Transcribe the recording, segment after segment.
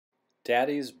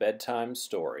Daddy's Bedtime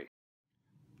Story.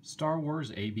 Star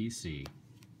Wars ABC.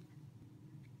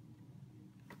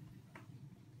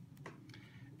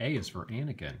 A is for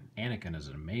Anakin. Anakin is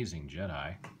an amazing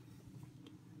Jedi.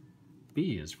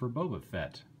 B is for Boba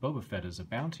Fett. Boba Fett is a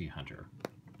bounty hunter.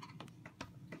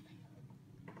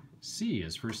 C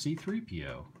is for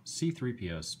C-3PO.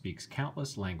 C-3PO speaks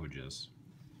countless languages.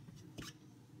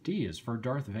 D is for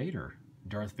Darth Vader.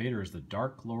 Darth Vader is the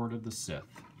Dark Lord of the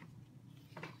Sith.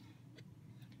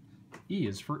 E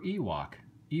is for Ewok.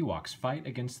 Ewoks fight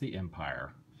against the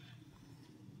Empire.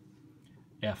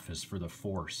 F is for the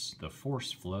Force. The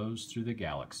Force flows through the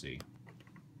galaxy.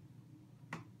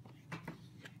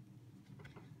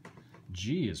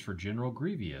 G is for General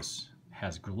Grievous.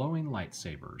 Has glowing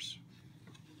lightsabers.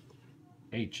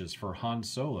 H is for Han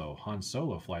Solo. Han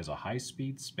Solo flies a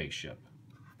high-speed spaceship.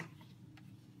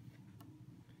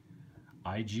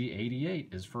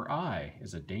 IG-88 is for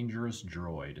is a dangerous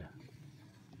droid.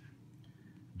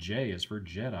 J is for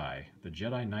Jedi. The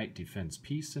Jedi Knight defends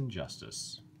peace and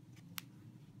justice.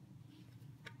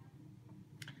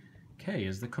 K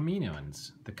is the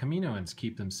Kaminoans. The Kaminoans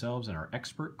keep themselves and are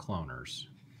expert cloners.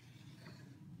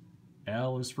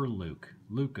 L is for Luke.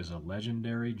 Luke is a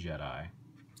legendary Jedi.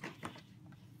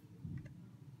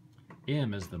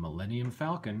 M is the Millennium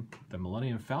Falcon. The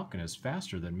Millennium Falcon is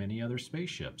faster than many other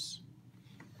spaceships.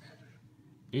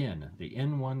 N, the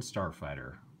N-1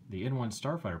 Starfighter. The N-1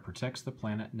 Starfighter protects the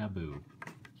planet Naboo.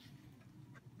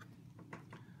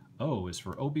 O is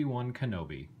for Obi-Wan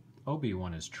Kenobi.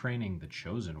 Obi-Wan is training the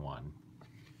Chosen One.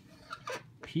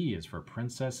 P is for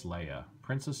Princess Leia.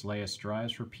 Princess Leia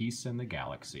strives for peace in the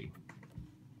galaxy.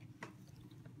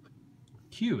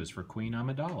 Q is for Queen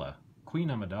Amidala. Queen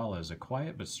Amidala is a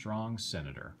quiet but strong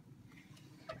senator.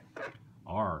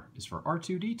 R is for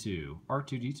R2-D2.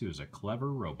 R2-D2 is a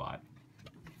clever robot.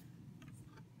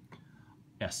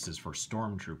 S is for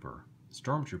Stormtrooper.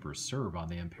 Stormtroopers serve on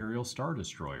the Imperial Star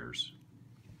Destroyers.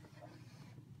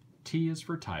 T is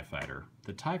for TIE Fighter.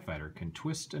 The TIE Fighter can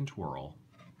twist and twirl.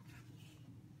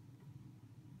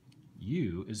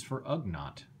 U is for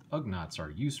Ugnaught. Ugnaughts are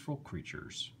useful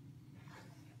creatures.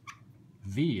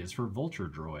 V is for Vulture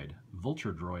Droid.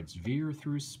 Vulture Droids veer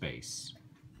through space.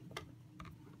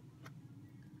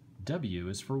 W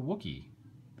is for Wookiee.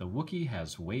 The Wookiee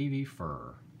has wavy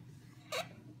fur.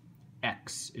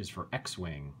 X is for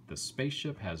X-Wing. The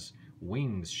spaceship has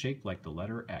wings shaped like the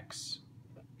letter X.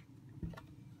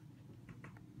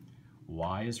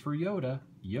 Y is for Yoda.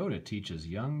 Yoda teaches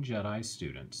young Jedi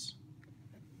students.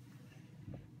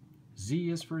 Z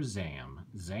is for Zam.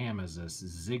 Zam is a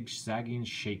zigzagging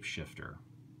shapeshifter.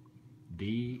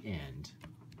 The end.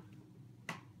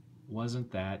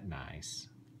 Wasn't that nice?